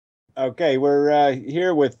Okay, we're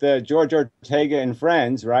here with George Ortega and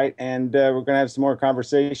friends, right? And we're going to have some more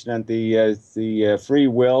conversation on the Free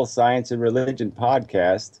Will, Science, and Religion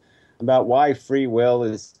podcast about why free will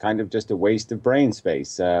is kind of just a waste of brain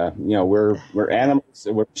space. We're animals,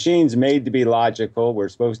 we're machines made to be logical. We're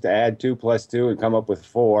supposed to add 2 plus 2 and come up with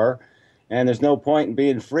 4, and there's no point in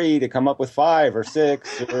being free to come up with 5 or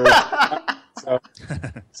 6 or so.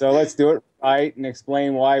 So let's do it right and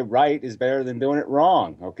explain why right is better than doing it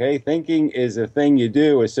wrong. Okay, thinking is a thing you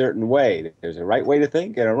do a certain way. There's a right way to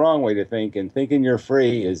think and a wrong way to think, and thinking you're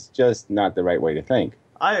free is just not the right way to think.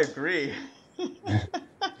 I agree.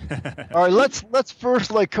 All right, let's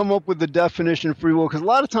first come up with the definition of free will, because a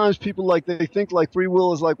lot of times people they think free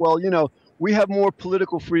will is we have more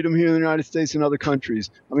political freedom here in the United States than other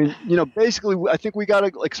countries. I mean, basically I think we got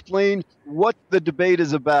to explain what the debate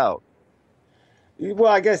is about.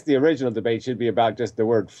 Well, I guess the original debate should be about just the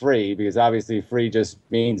word free, because obviously free just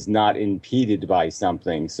means not impeded by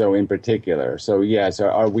something. So in particular, so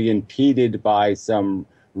are we impeded by some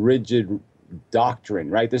rigid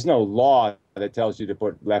doctrine, right? There's no law that tells you to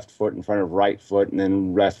put left foot in front of right foot and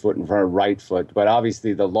then left foot in front of right foot. But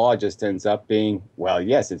obviously the law just ends up being, well,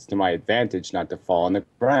 yes, it's to my advantage not to fall on the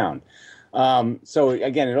ground. So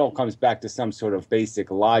again, it all comes back to some sort of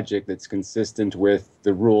basic logic that's consistent with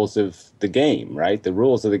the rules of the game, right? The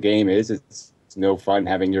rules of the game is it's no fun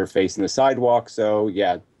having your face in the sidewalk. So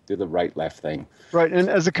yeah, do the right, left thing. Right. And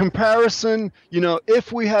as a comparison,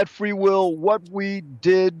 if we had free will, what we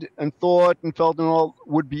did and thought and felt and all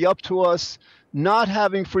would be up to us. Not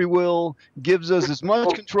having free will gives us as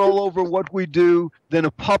much control over what we do than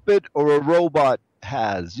a puppet or a robot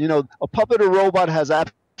has. A puppet or robot has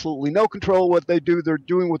absolutely no control what they do. They're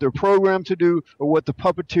doing what they're programmed to do or what the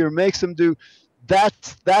puppeteer makes them do.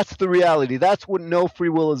 That's the reality. That's what no free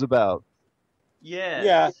will is about.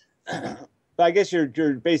 Yeah. But I guess you're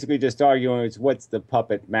basically just arguing it's what's the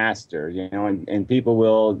puppet master, and people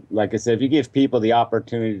will, like I said, if you give people the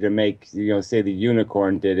opportunity to make, say the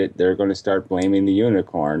unicorn did it, they're going to start blaming the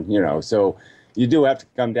unicorn, so you do have to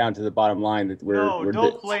come down to the bottom line that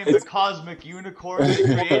don't blame the cosmic unicorn that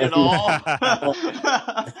created all.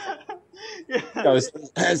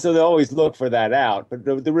 So they always look for that out. But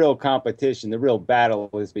the real competition, the real battle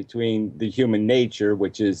is between the human nature,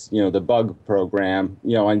 which is, the bug program,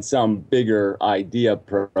 and some bigger idea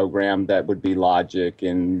program that would be logic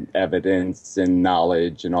and evidence and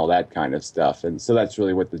knowledge and all that kind of stuff. And so that's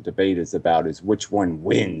really what the debate is about, is which one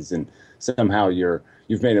wins. And somehow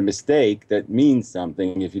you've made a mistake that means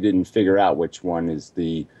something if you didn't figure out which one is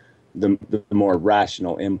the more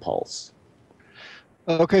rational impulse.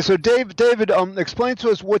 Okay, so David, explain to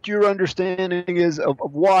us what your understanding is of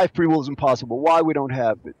why free will is impossible, why we don't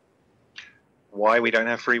have it. Why we don't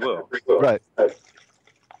have free will? Right.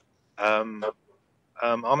 I'm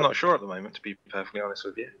not sure at the moment, to be perfectly honest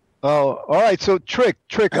with you. Oh, all right. So Trick.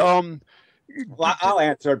 Well, I'll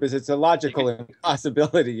answer it because it's a logical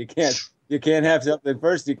impossibility. You can't have something.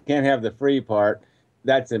 First, you can't have the free part.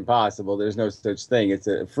 That's impossible. There's no such thing.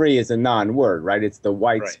 Free is a non-word, right? It's the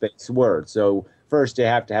white space word. So first you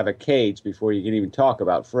have to have a cage before you can even talk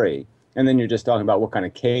about free. And then you're just talking about what kind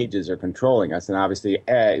of cages are controlling us. And obviously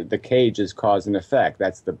the cage is cause and effect.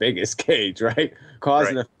 That's the biggest cage, right? Cause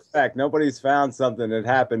and effect. Nobody's found something that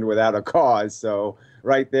happened without a cause. So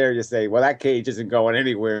right there you say, well, that cage isn't going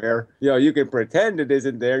anywhere. You can pretend it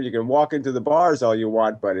isn't there. You can walk into the bars all you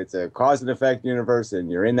want, but it's a cause and effect universe, and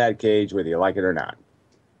you're in that cage whether you like it or not.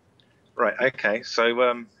 Right, okay. So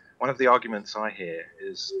one of the arguments I hear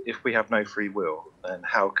is if we have no free will, then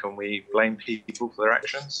how can we blame people for their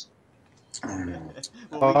actions? That's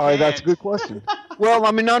a good question. Well,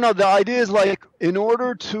 I mean, no. The idea is in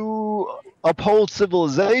order to uphold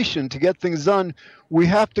civilization, to get things done, we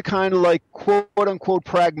have to kind of quote unquote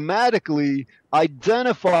pragmatically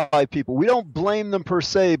identify people. We don't blame them per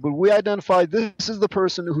se, but we identify this is the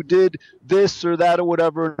person who did this or that or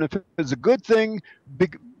whatever. And if it's a good thing,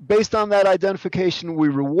 based on that identification, we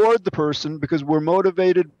reward the person because we're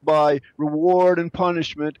motivated by reward and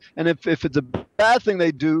punishment. And if it's a bad thing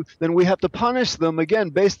they do, then we have to punish them, again,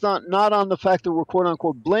 based on not on the fact that we're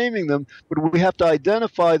quote-unquote blaming them, but we have to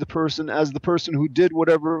identify the person as the person who did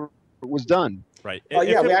whatever was done. Right. Well,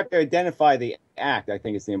 we have to identify the act, I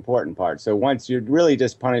think, is the important part. So once you're really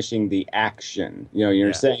just punishing the action,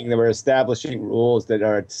 you're saying that we're establishing rules that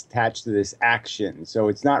are attached to this action. So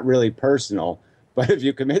it's not really personal. But if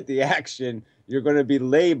you commit the action, you're going to be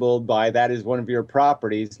labeled by that as one of your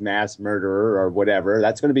properties, mass murderer or whatever.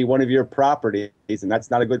 That's going to be one of your properties, and that's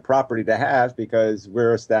not a good property to have because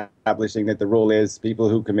we're establishing that the rule is people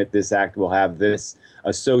who commit this act will have this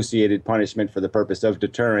associated punishment for the purpose of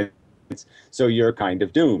deterrence So you're kind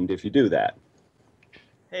of doomed if you do that.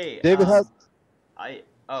 Hey, David has.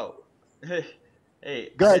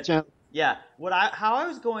 hey, Go ahead, Chandler. yeah. How I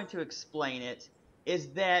was going to explain it is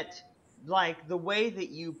that, like, the way that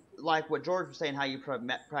you, like what George was saying, how you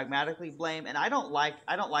pragmatically blame, and I don't like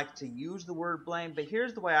to use the word blame, but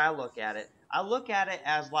here's the way I look at it. I look at it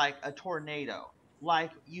as like a tornado.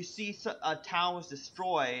 Like, you see a town was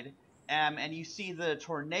destroyed, and you see the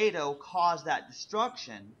tornado cause that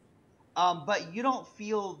destruction. But you don't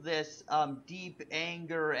feel this deep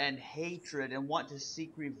anger and hatred and want to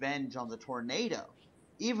seek revenge on the tornado.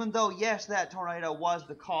 Even though, yes, that tornado was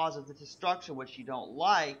the cause of the destruction, which you don't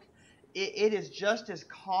like, it is just as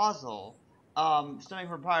causal, stemming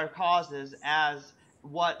from prior causes, as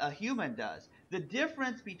what a human does. The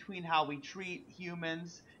difference between how we treat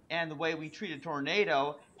humans and the way we treat a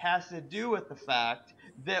tornado has to do with the fact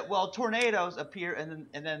that, well, tornadoes appear and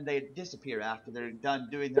then they disappear after they're done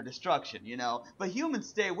doing their destruction, you know. But humans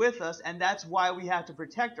stay with us, and that's why we have to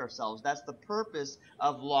protect ourselves. That's the purpose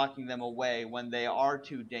of locking them away when they are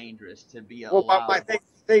too dangerous to be allowed. Well,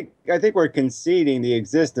 I think we're conceding the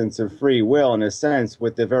existence of free will in a sense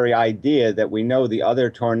with the very idea that we know the other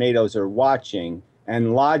tornadoes are watching,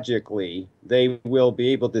 and logically they will be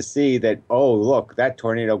able to see that, oh, look, that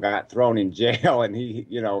tornado got thrown in jail and he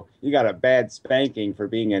got a bad spanking for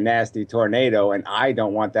being a nasty tornado, and I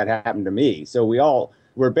don't want that to happen to me. So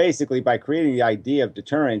we're basically, by creating the idea of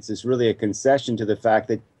deterrence, is really a concession to the fact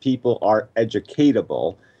that people are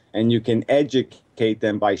educatable, and you can educate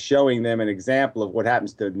them by showing them an example of what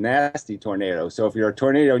happens to a nasty tornado. So if you're a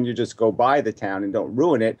tornado and you just go by the town and don't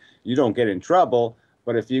ruin it, you don't get in trouble.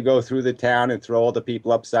 But if you go through the town and throw all the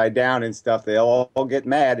people upside down and stuff, they'll all get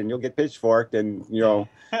mad and you'll get pitchforked. And,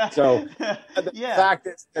 so the fact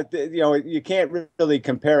is that, you can't really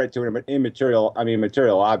compare it to an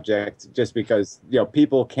material object, just because,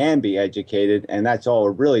 people can be educated. And that's all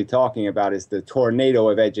we're really talking about, is the tornado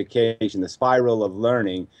of education, the spiral of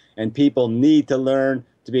learning. And people need to learn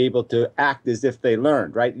to be able to act as if they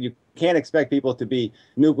learned, right? You can't expect people to be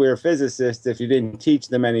nuclear physicists if you didn't teach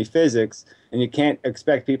them any physics, and you can't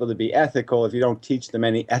expect people to be ethical if you don't teach them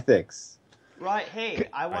any ethics. Right. Hey,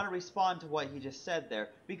 I want to respond to what he just said there,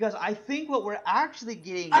 because I think what we're actually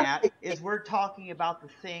getting at is we're talking about the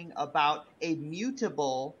thing about a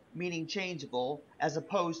mutable, meaning changeable, as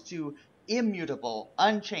opposed to immutable,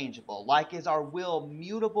 unchangeable. Like, is our will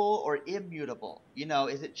mutable or immutable?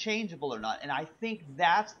 Is it changeable or not? And I think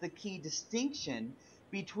that's the key distinction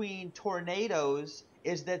between tornadoes,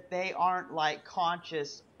 is that they aren't like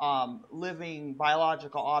conscious living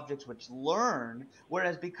biological objects which learn,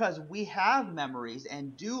 whereas because we have memories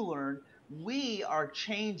and do learn, we are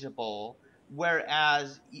changeable,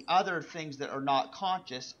 whereas other things that are not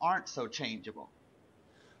conscious aren't so changeable.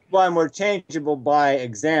 Well, and we're changeable by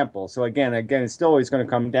example. So again, it's still always going to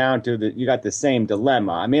come down to you got the same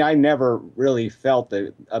dilemma. I mean, I never really felt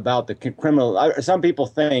about the criminal. Some people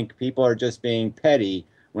think people are just being petty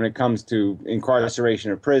when it comes to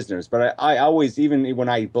incarceration of prisoners. But I always, even when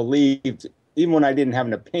I didn't have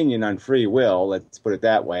an opinion on free will, let's put it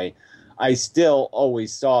that way, I still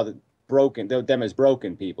always saw them as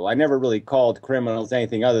broken people. I never really called criminals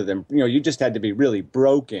anything other than, you just had to be really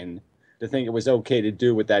broken to think it was okay to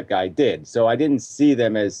do what that guy did. So I didn't see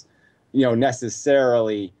them as,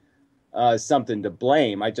 necessarily something to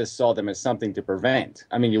blame. I just saw them as something to prevent.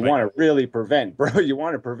 I mean, you want to really prevent, you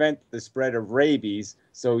want to prevent the spread of rabies.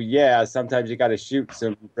 So yeah, sometimes you got to shoot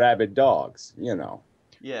some rabid dogs,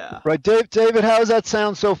 Yeah. Right, David, how does that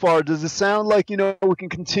sound so far? Does it sound like, we can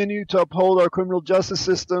continue to uphold our criminal justice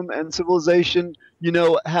system and civilization,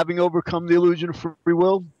 having overcome the illusion of free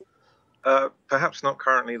will? Perhaps not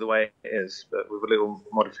currently the way it is, but with a little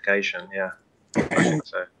modification, yeah. I think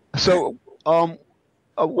so. So,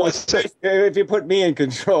 if you put me in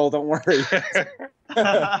control, don't worry.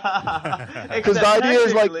 Because the idea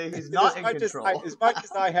is like, he's not in control. As much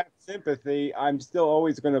as I have sympathy, I'm still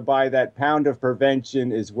always going to buy that pound of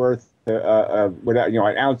prevention is worth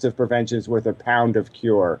an ounce of prevention is worth a pound of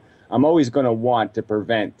cure. I'm always going to want to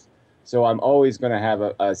prevent. So I'm always going to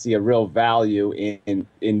have see a real value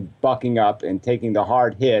in bucking up and taking the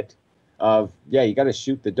hard hit of, you got to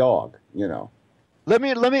shoot the dog, Let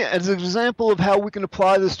me, as an example of how we can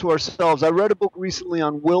apply this to ourselves, I read a book recently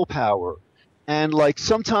on willpower. And like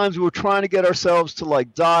sometimes we're trying to get ourselves to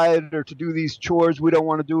like diet or to do these chores we don't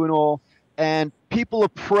want to do and all. And people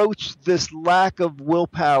approach this lack of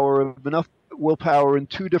willpower, of enough willpower, in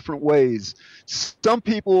two different ways. Some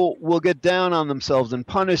people will get down on themselves and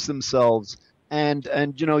punish themselves and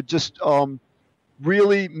just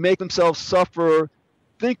really make themselves suffer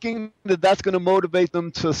thinking that that's going to motivate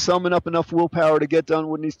them to summon up enough willpower to get done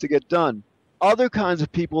what needs to get done. Other kinds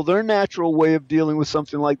of people, their natural way of dealing with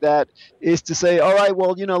something like that is to say, all right,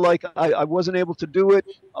 well, like I wasn't able to do it,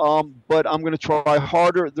 but I'm going to try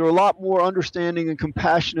harder. They're a lot more understanding and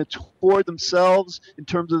compassionate toward themselves in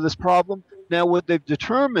terms of this problem. Now, what they've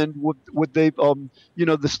determined, what they've,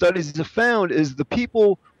 the studies have found is the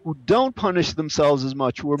people who don't punish themselves as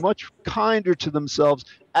much, who are much kinder to themselves,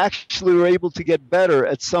 actually are able to get better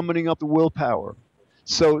at summoning up the willpower.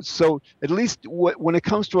 So at least when it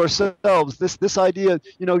comes to ourselves, this idea,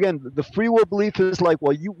 again, the free will belief is like,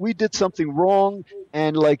 well, we did something wrong,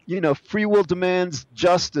 and free will demands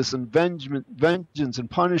justice and vengeance and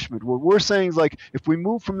punishment. What we're saying is like, if we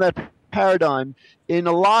move from that paradigm, in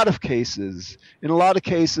a lot of cases,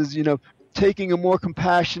 taking a more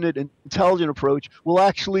compassionate and intelligent approach will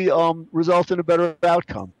actually result in a better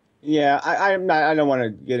outcome. Yeah, I don't want to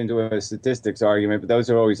get into a statistics argument, but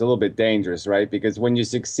those are always a little bit dangerous, right? Because when you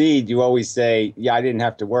succeed, you always say, yeah, I didn't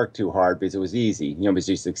have to work too hard because it was easy, because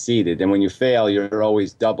you succeeded. And when you fail, you're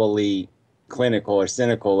always doubly clinical or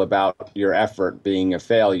cynical about your effort being a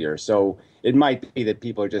failure. So it might be that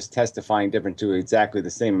people are just testifying different to exactly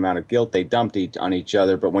the same amount of guilt they dumped on each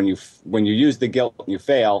other. But when you use the guilt and you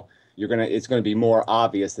fail, it's going to be more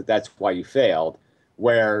obvious that that's why you failed.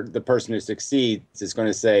 Where the person who succeeds is going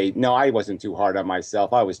to say, no, I wasn't too hard on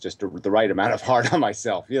myself. I was just the right amount of hard on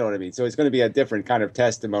myself. You know what I mean? So it's going to be a different kind of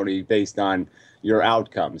testimony based on your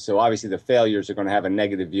outcome. So obviously the failures are going to have a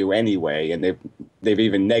negative view anyway, and they've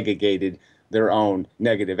even negated their own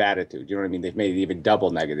negative attitude. You know what I mean? They've made it even double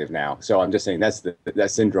negative now. So I'm just saying that's that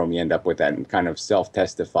syndrome you end up with, that kind of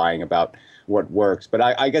self-testifying about what works. But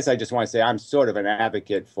I guess I just want to say I'm sort of an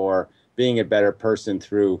advocate for being a better person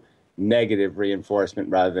through negative reinforcement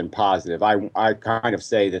rather than positive. I kind of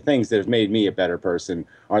say the things that have made me a better person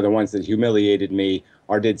are the ones that humiliated me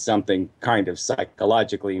or did something kind of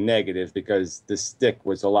psychologically negative, because the stick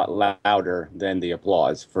was a lot louder than the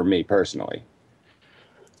applause for me personally.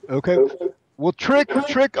 Okay. Well, Trick,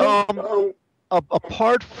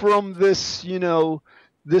 apart from this,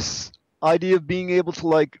 this idea of being able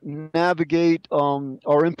to navigate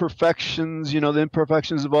our imperfections, the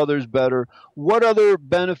imperfections of others better, what other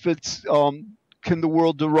benefits can the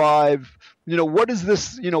world derive? What is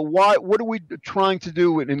this, what are we trying to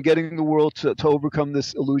do in getting the world to overcome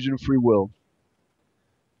this illusion of free will?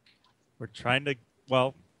 We're trying to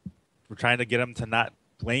get them to not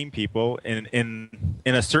blame people in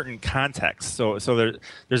a certain context. So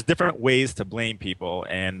there's different ways to blame people,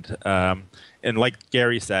 and like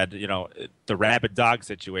Gary said, the rabid dog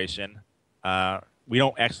situation, we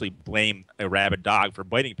don't actually blame a rabid dog for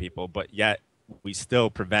biting people, but yet we still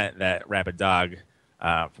prevent that rabid dog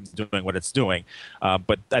from doing what it's doing.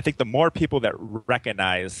 But I think the more people that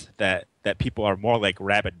recognize that people are more like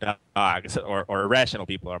rabid dogs, or irrational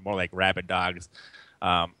people are more like rabid dogs,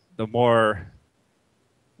 the more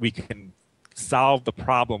we can solve the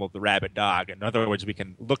problem of the rabid dog. In other words, we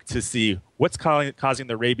can look to see what's causing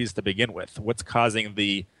the rabies to begin with, what's causing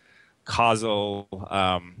the causal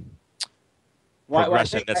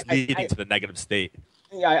progression that's leading to the negative state.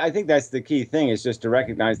 Yeah, I think that's the key thing, is just to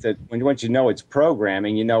recognize that once you know it's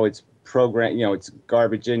programming, it's it's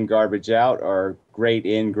garbage in, garbage out, or grade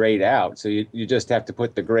in, grade out. So you just have to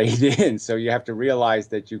put the grade in. So you have to realize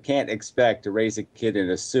that you can't expect to raise a kid in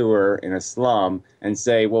a sewer, in a slum, and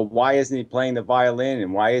say, well, why isn't he playing the violin?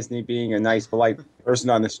 And why isn't he being a nice, polite person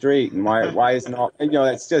on the street? And why isn't all,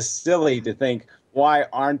 it's just silly to think, why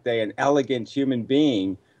aren't they an elegant human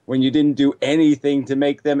being when you didn't do anything to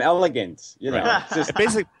make them elegant? Right. It's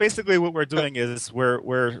just basically what we're doing is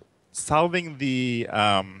we're solving the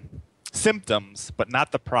symptoms, but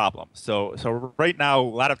not the problem. So right now, a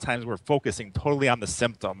lot of times we're focusing totally on the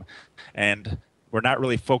symptom, and we're not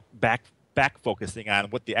really back focusing on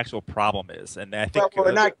what the actual problem is. And I think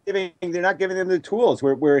they're not giving them the tools.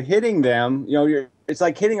 We're hitting them. It's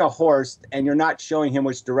like hitting a horse, and you're not showing him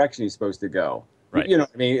which direction he's supposed to go. Right. You know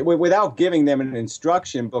what I mean? Without giving them an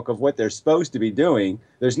instruction book of what they're supposed to be doing,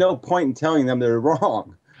 there's no point in telling them they're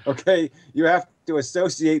wrong. Okay? You have to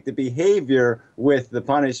associate the behavior with the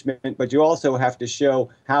punishment, but you also have to show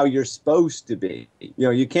how you're supposed to be.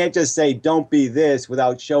 You can't just say, don't be this,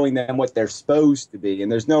 without showing them what they're supposed to be.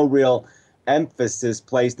 And there's no real emphasis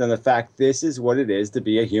placed on the fact this is what it is to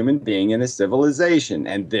be a human being in a civilization,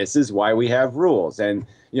 and this is why we have rules. And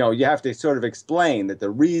you have to sort of explain that the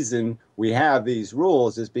reason we have these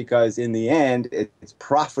rules is because in the end it's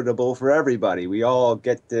profitable for everybody. We all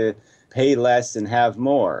get to pay less and have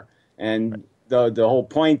more. And the whole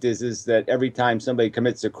point is that every time somebody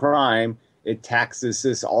commits a crime, it taxes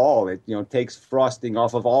us all. It takes frosting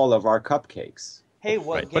off of all of our cupcakes. Hey,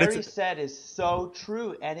 what Right. But Gary said is so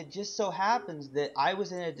true, and it just so happens that I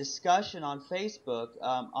was in a discussion on Facebook,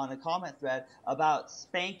 on a comment thread about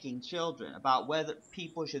spanking children, about whether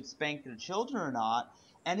people should spank their children or not.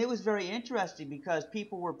 And it was very interesting because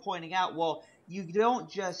people were pointing out, well, you don't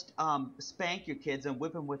just spank your kids and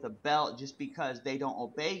whip them with a belt just because they don't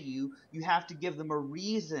obey you. You have to give them a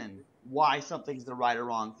reason why something's the right or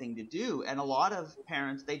wrong thing to do. And a lot of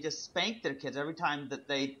parents, they just spank their kids every time that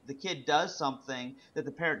the kid does something that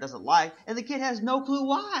the parent doesn't like, and the kid has no clue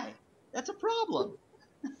why. That's a problem.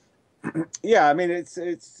 Yeah, I mean,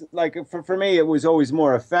 it's like for me, it was always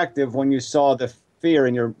more effective when you saw the fear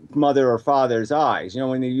in your mother or father's eyes. You know,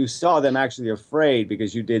 when you saw them actually afraid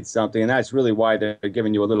because you did something, and that's really why they're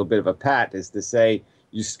giving you a little bit of a pat, is to say,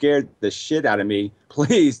 you scared the shit out of me.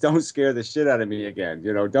 Please don't scare the shit out of me again.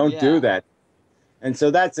 You know, don't do that. And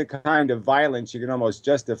so that's a kind of violence you can almost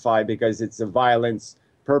justify because it's a violence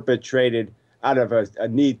perpetrated out of a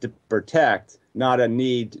need to protect, not a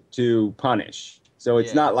need to punish. So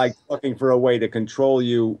it's not like looking for a way to control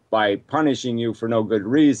you by punishing you for no good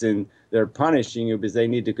reason. They're punishing you because they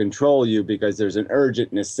need to control you because there's an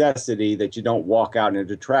urgent necessity that you don't walk out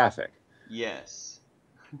into traffic. Yes.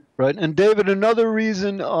 Right. And David, another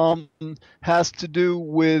reason has to do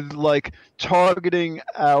with like targeting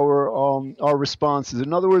our responses.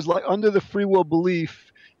 In other words, like under the free will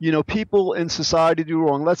belief, you know, people in society do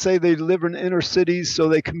wrong. Let's say they live in inner cities, so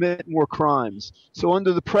they commit more crimes. So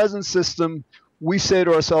under the present system, we say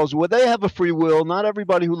to ourselves, well, they have a free will. Not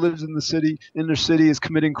everybody who lives in their city is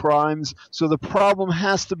committing crimes. So the problem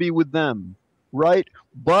has to be with them. Right?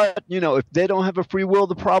 But, you know, if they don't have a free will,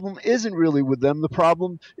 the problem isn't really with them. The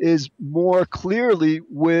problem is more clearly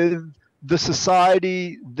with the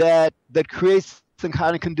society that creates the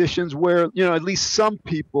kind of conditions where, you know, at least some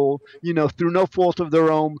people, you know, through no fault of their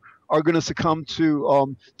own, are going to succumb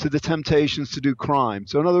to the temptations to do crime.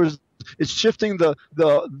 So in other words, it's shifting the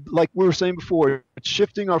like we were saying before, it's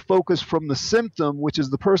shifting our focus from the symptom, which is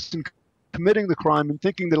the person committing the crime, and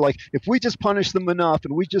thinking that like if we just punish them enough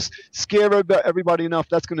and we just scare everybody enough,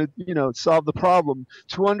 that's going to, you know, solve the problem,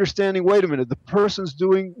 to understanding, wait a minute, the person's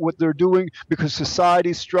doing what they're doing because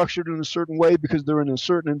society's structured in a certain way, because they're in a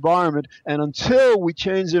certain environment, and until we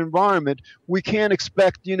change the environment, we can't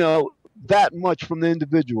expect, you know, that much from the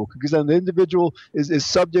individual, because then the individual is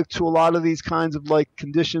subject to a lot of these kinds of like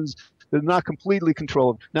conditions that are not completely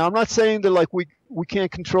controlled. Now, I'm not saying that like we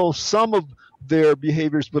can't control some of their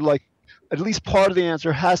behaviors, but like at least part of the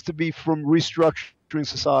answer has to be from restructuring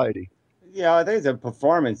society. Yeah, I think it's a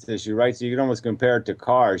performance issue, right? So you can almost compare it to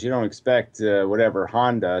cars. You don't expect whatever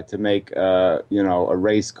Honda to make, you know, a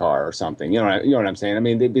race car or something. You know what I'm saying? I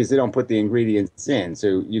mean, because they don't put the ingredients in.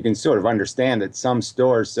 So you can sort of understand that some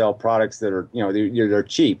stores sell products that are, you know, they're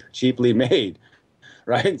cheaply made,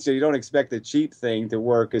 right? So you don't expect the cheap thing to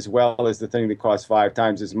work as well as the thing that costs 5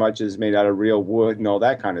 times as much, as made out of real wood and all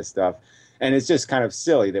that kind of stuff. And it's just kind of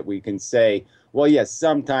silly that we can say, well, yes,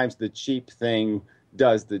 sometimes the cheap thing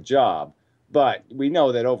does the job. But we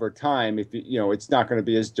know that over time, if you know, it's not going to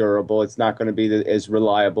be as durable, it's not going to be as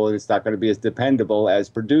reliable, and it's not going to be as dependable as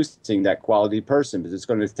producing that quality person, because it's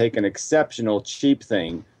going to take an exceptional cheap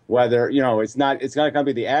thing. Whether, you know, it's not going to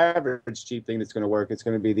be the average cheap thing that's going to work. It's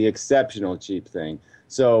going to be the exceptional cheap thing.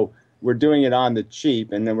 So we're doing it on the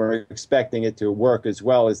cheap, and then we're expecting it to work as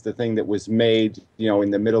well as the thing that was made, you know, in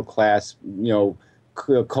the middle class, you know,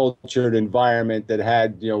 cultured environment that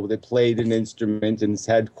had, you know, that played an instrument and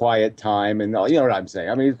had quiet time, and you know what I'm saying.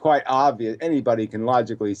 I mean, it's quite obvious. Anybody can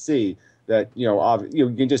logically see that, you know,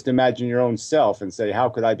 you can just imagine your own self and say, how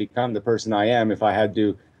could I become the person I am if I had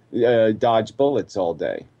to dodge bullets all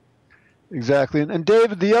day? Exactly. And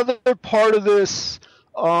David, the other part of this,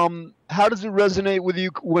 how does it resonate with you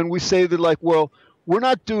when we say that, like, well, we're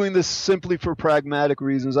not doing this simply for pragmatic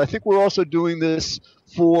reasons. I think we're also doing this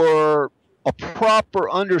for a proper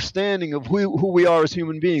understanding of who we are as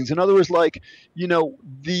human beings. In other words, like, you know,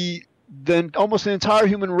 then almost the entire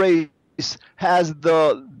human race has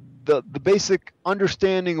the basic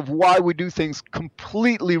understanding of why we do things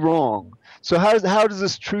completely wrong. So how does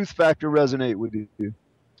this truth factor resonate with you?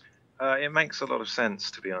 It makes a lot of sense,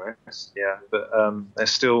 to be honest. Yeah, but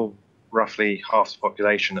there's still roughly half the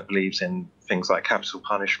population that believes in things like capital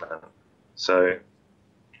punishment. So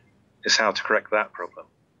it's how to correct that problem.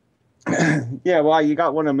 Yeah, well, you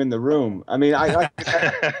got one of them in the room. I mean, I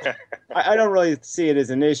don't really see it as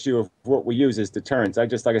an issue of what we use as deterrence.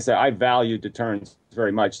 Like I said, I value deterrence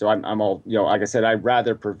very much. So I'm all, you know, like I said, I'd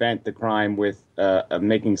rather prevent the crime with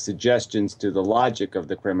making suggestions to the logic of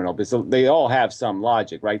the criminal, because they all have some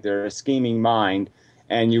logic, right? They're a scheming mind,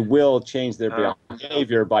 and you will change their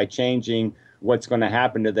behavior by changing what's going to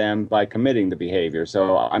happen to them by committing the behavior.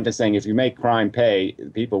 So I'm just saying, if you make crime pay,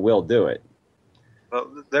 people will do it.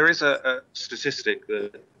 Well, there is a statistic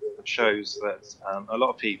that shows that a lot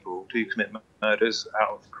of people do commit murders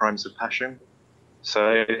out of crimes of passion.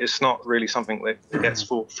 So it's not really something that gets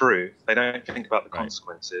thought through. They don't think about the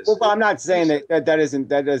consequences. Well, I'm not saying that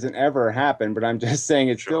doesn't ever happen, but I'm just saying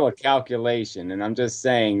it's still a calculation. And I'm just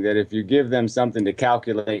saying that if you give them something to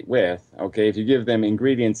calculate with, okay, if you give them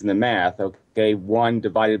ingredients in the math, okay, 1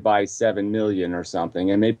 divided by 7 million or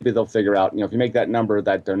something, and maybe they'll figure out, if you make that number,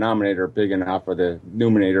 that denominator big enough or the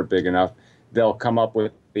numerator big enough, they'll come up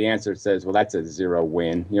with the answer that says, well, that's a 0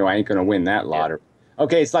 win. I ain't going to win that lottery. Yeah.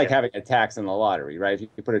 Okay, it's like having a tax on the lottery, right? If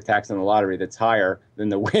you put a tax on the lottery that's higher than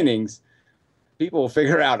the winnings, people will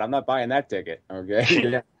figure out, I'm not buying that ticket,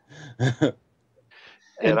 okay? And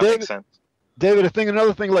that makes sense. David, I think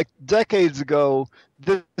another thing, like decades ago,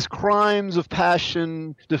 this crimes of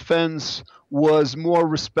passion defense was more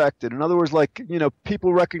respected. In other words, like,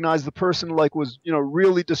 people recognized the person like was,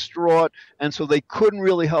 really distraught, and so they couldn't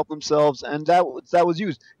really help themselves, and that was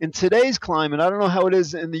used. In today's climate, I don't know how it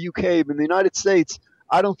is in the UK, but in the United States,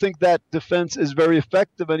 I don't think that defense is very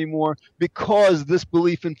effective anymore because this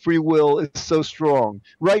belief in free will is so strong.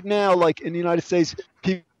 Right now, like in the United States,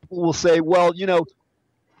 people will say, well,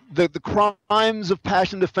 the crimes of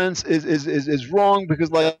passion defense is wrong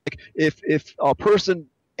because, like, if a person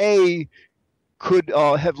A could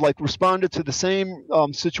have like responded to the same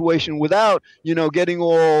situation without getting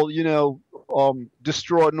all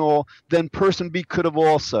distraught and all, then person B could have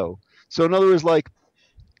also. So in other words, like,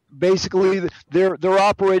 basically they're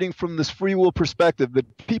operating from this free will perspective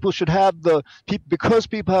that people should have because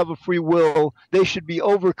people have a free will, they should be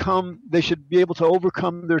able to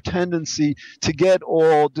overcome their tendency to get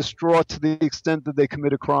all distraught to the extent that they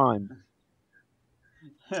commit a crime.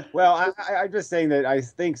 Well, I'm just saying that I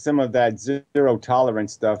think some of that zero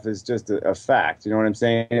tolerance stuff is just a fact. You know what I'm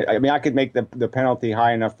saying? I mean, I could make the penalty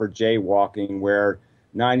high enough for jaywalking where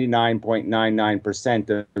 99.99%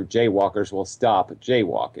 of jaywalkers will stop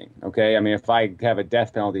jaywalking. Okay, I mean, if I have a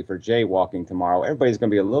death penalty for jaywalking tomorrow, everybody's going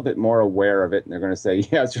to be a little bit more aware of it, and they're going to say,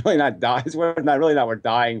 "Yeah, it's really not it's not really not what we're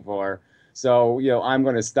dying for." So, I'm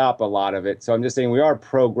going to stop a lot of it. So I'm just saying we are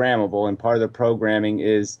programmable, and part of the programming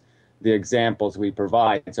is the examples we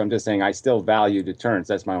provide. So I'm just saying I still value deterrence.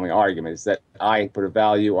 That's my only argument, is that I put a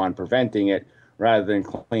value on preventing it rather than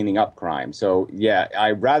cleaning up crime. So, yeah,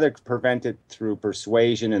 I'd rather prevent it through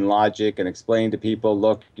persuasion and logic and explain to people,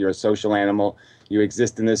 look, you're a social animal. You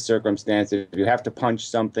exist in this circumstance. If you have to punch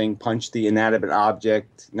something, punch the inanimate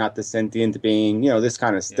object, not the sentient being, this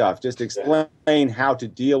kind of stuff. Yeah. Just explain how to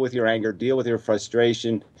deal with your anger, deal with your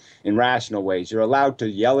frustration in rational ways. You're allowed to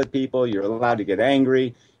yell at people. You're allowed to get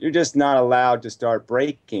angry. You're just not allowed to start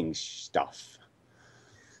breaking stuff.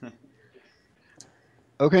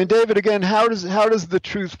 Okay, and David, again, how does the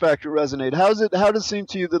truth factor resonate? How does it seem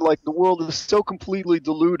to you that, like, the world is so completely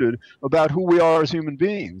deluded about who we are as human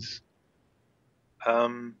beings?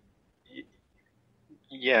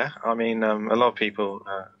 Yeah, I mean, a lot of people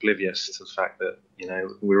are oblivious to the fact that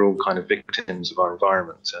we're all kind of victims of our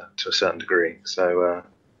environment to a certain degree. So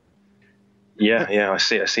yeah, I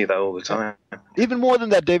see that all the time. Even more than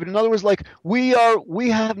that, David. In other words, like, we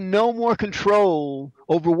have no more control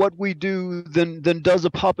over what we do than does a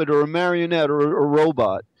puppet or a marionette or a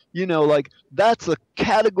robot. Like, that's a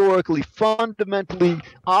categorically, fundamentally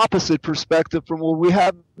opposite perspective from what we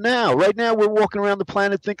have now. Right now, we're walking around the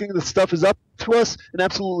planet thinking that stuff is up to us and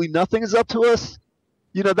absolutely nothing is up to us.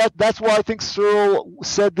 That's why I think Searle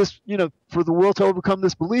said this, for the world to overcome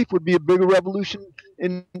this belief would be a bigger revolution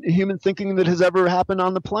in human thinking that has ever happened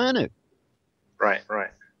on the planet. Right.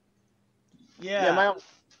 Yeah,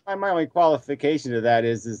 my only qualification to that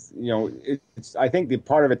is I think the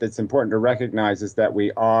part of it that's important to recognize is that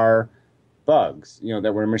we are bugs,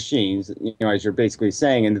 that we're machines, as you're basically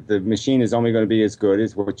saying, and that the machine is only going to be as good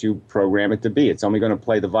as what you program it to be. It's only going to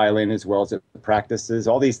play the violin as well as it practices.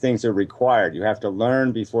 All these things are required. You have to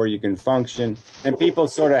learn before you can function. And people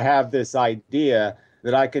sort of have this idea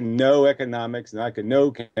that I can know economics and I can know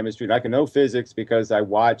chemistry and I can know physics because I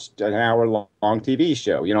watched an hour-long TV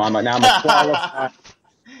show. I'm a qualified.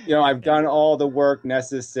 I've done all the work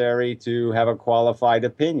necessary to have a qualified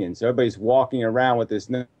opinion. So everybody's walking around with this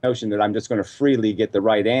notion that I'm just going to freely get the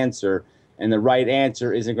right answer, and the right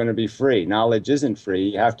answer isn't going to be free. Knowledge isn't free.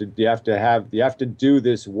 You have to do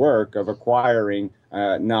this work of acquiring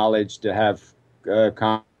knowledge to have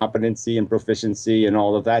competency and proficiency and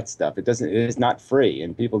all of that stuff. It is not free,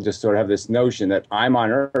 and people just sort of have this notion that I'm on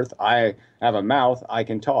Earth, I have a mouth, I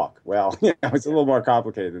can talk. Well, it's a little more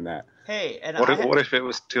complicated than that. Hey, and what if it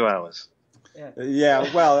was 2 hours?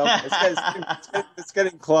 Yeah, well, it's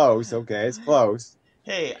getting close. Okay, it's close.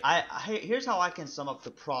 Hey, here's how I can sum up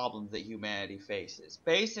the problems that humanity faces.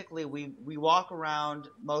 Basically, we walk around,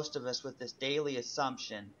 most of us, with this daily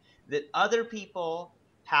assumption that other people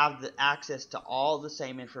have the access to all the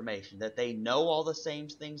same information, that they know all the same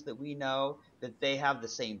things that we know, that they have the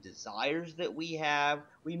same desires that we have.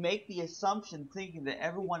 We make the assumption thinking that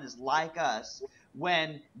everyone is like us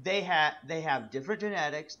when they have different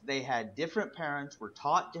genetics, they had different parents, were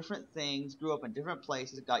taught different things, grew up in different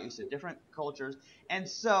places, got used to different cultures. And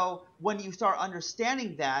so when you start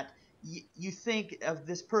understanding that, you think of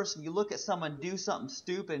this person, you look at someone do something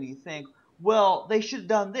stupid and you think, well, they should have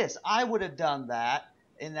done this. I would have done that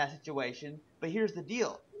in that situation. But here's the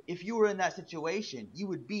deal. If you were in that situation, you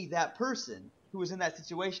would be that person who was in that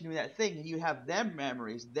situation doing that thing, and you have their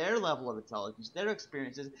memories, their level of intelligence, their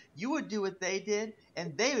experiences. You would do what they did,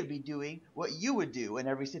 and they would be doing what you would do in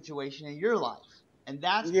every situation in your life. And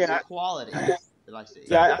that's the equality that I see.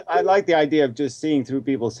 Yeah, I like the idea of just seeing through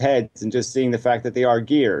people's heads and just seeing the fact that they are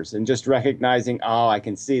gears and just recognizing, oh, I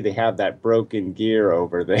can see they have that broken gear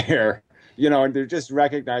over there. And they're just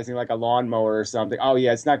recognizing like a lawnmower or something. Oh,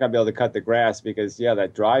 yeah, it's not going to be able to cut the grass because,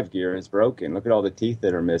 that drive gear is broken. Look at all the teeth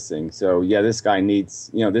that are missing. So, this guy needs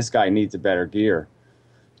a better gear,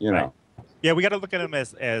 Right. Yeah, we got to look at them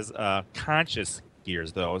as conscious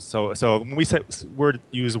gears, though. So when we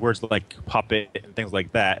use words like puppet and things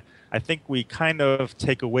like that, I think we kind of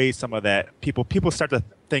take away some of that. People start to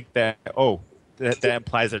think that, that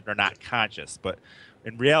implies that they're not conscious. But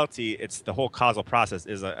in reality, it's the whole causal process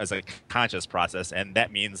is a conscious process, and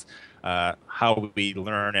that means how we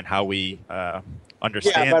learn and how we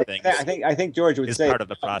understand things. I think George would say part of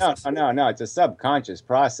the process. No, it's a subconscious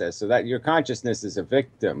process. So that your consciousness is a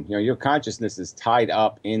victim. Your consciousness is tied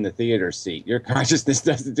up in the theater seat. Your consciousness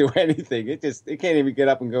doesn't do anything. It can't even get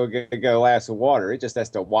up and go get a glass of water. It just has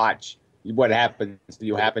to watch what happens to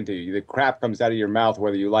you. The crap comes out of your mouth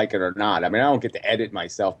whether you like it or not. I mean, I don't get to edit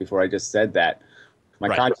myself before I just said that.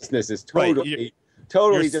 My consciousness is totally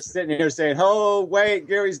just sitting here saying, "Oh, wait,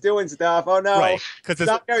 Gary's doing stuff. Oh no!" Right, because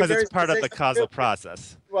it's part of the causal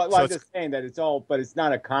process. Well, I'm just saying that but it's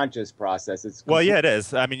not a conscious process. It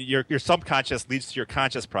is. I mean, your subconscious leads to your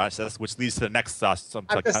conscious process, which leads to the next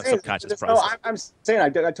subconscious process. No, I'm saying I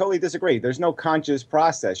totally disagree. There's no conscious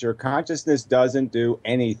process. Your consciousness doesn't do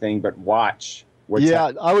anything but watch.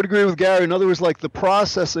 I would agree with Gary. In other words, like the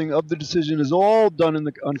processing of the decision is all done in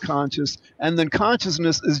the unconscious, and then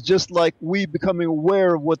consciousness is just like we becoming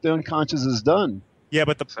aware of what the unconscious has done. Yeah,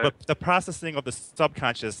 but the processing of the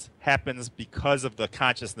subconscious happens because of the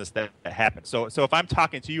consciousness that happens. So if I'm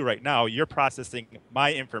talking to you right now, you're processing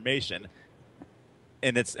my information,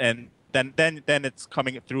 and then it's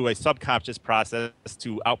coming through a subconscious process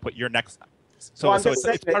to output your next. So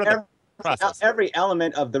it's part of the process. Every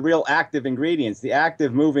element of the real active ingredients, the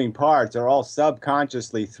active moving parts, are all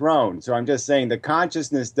subconsciously thrown. So I'm just saying the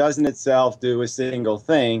consciousness doesn't itself do a single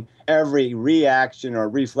thing. Every reaction or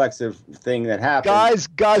reflexive thing that happens.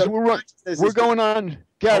 Guys, we're going on.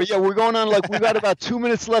 Gary, we're going on like we've got about 2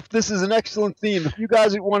 minutes left. This is an excellent theme. If you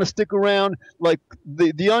guys want to stick around, like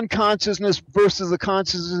the unconsciousness versus the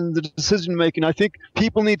consciousness and the decision making, I think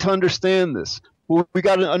people need to understand this. Well, we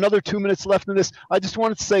got another 2 minutes left in this. I just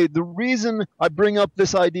wanted to say the reason I bring up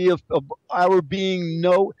this idea of our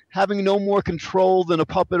having no more control than a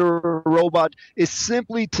puppet or a robot is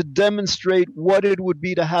simply to demonstrate what it would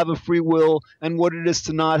be to have a free will and what it is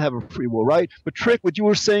to not have a free will, right? But Trick, what you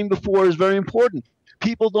were saying before is very important.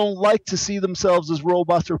 People don't like to see themselves as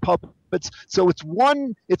robots or puppets. So it's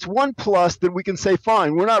one plus that we can say,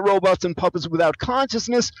 fine, we're not robots and puppets without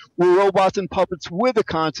consciousness. We're robots and puppets with a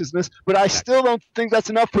consciousness. But I still don't think that's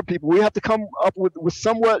enough for people. We have to come up with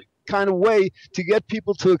somewhat kind of way to get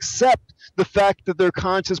people to accept the fact that they're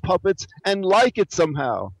conscious puppets and like it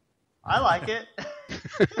somehow. I like it.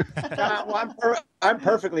 I'm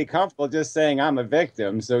perfectly comfortable just saying I'm a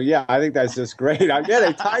victim. So, I think that's just great. They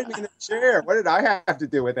tied me in the chair. What did I have to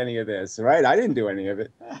do with any of this, right? I didn't do any of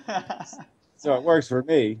it. So it works for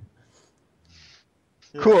me.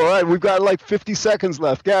 Cool. All right. We've got like 50 seconds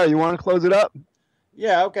left. Gary, you want to close it up?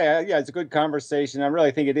 Yeah, okay. It's a good conversation. I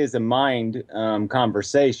really think it is a mind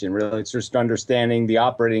conversation. Really, it's just understanding the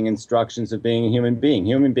operating instructions of being a human being.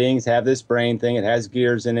 Human beings have this brain thing. It has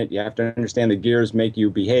gears in it. You have to understand the gears make you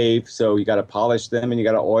behave. So you got to polish them and you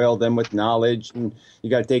got to oil them with knowledge and you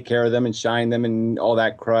got to take care of them and shine them and all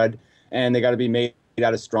that crud. And they got to be made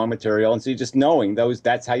out of strong material. And so you just knowing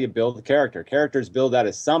that's how you build the character. Characters build out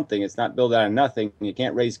of something. It's not built out of nothing. You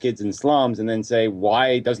can't raise kids in slums and then say,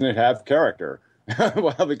 why doesn't it have character?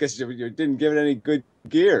 Well, because you didn't give it any good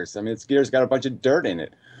gears. I mean, its gears got a bunch of dirt in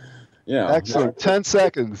it. Excellent. 10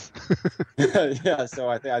 seconds. Yeah, so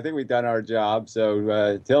I think we've done our job.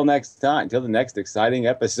 So till next time, till the next exciting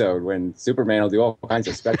episode when Superman will do all kinds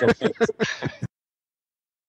of special things.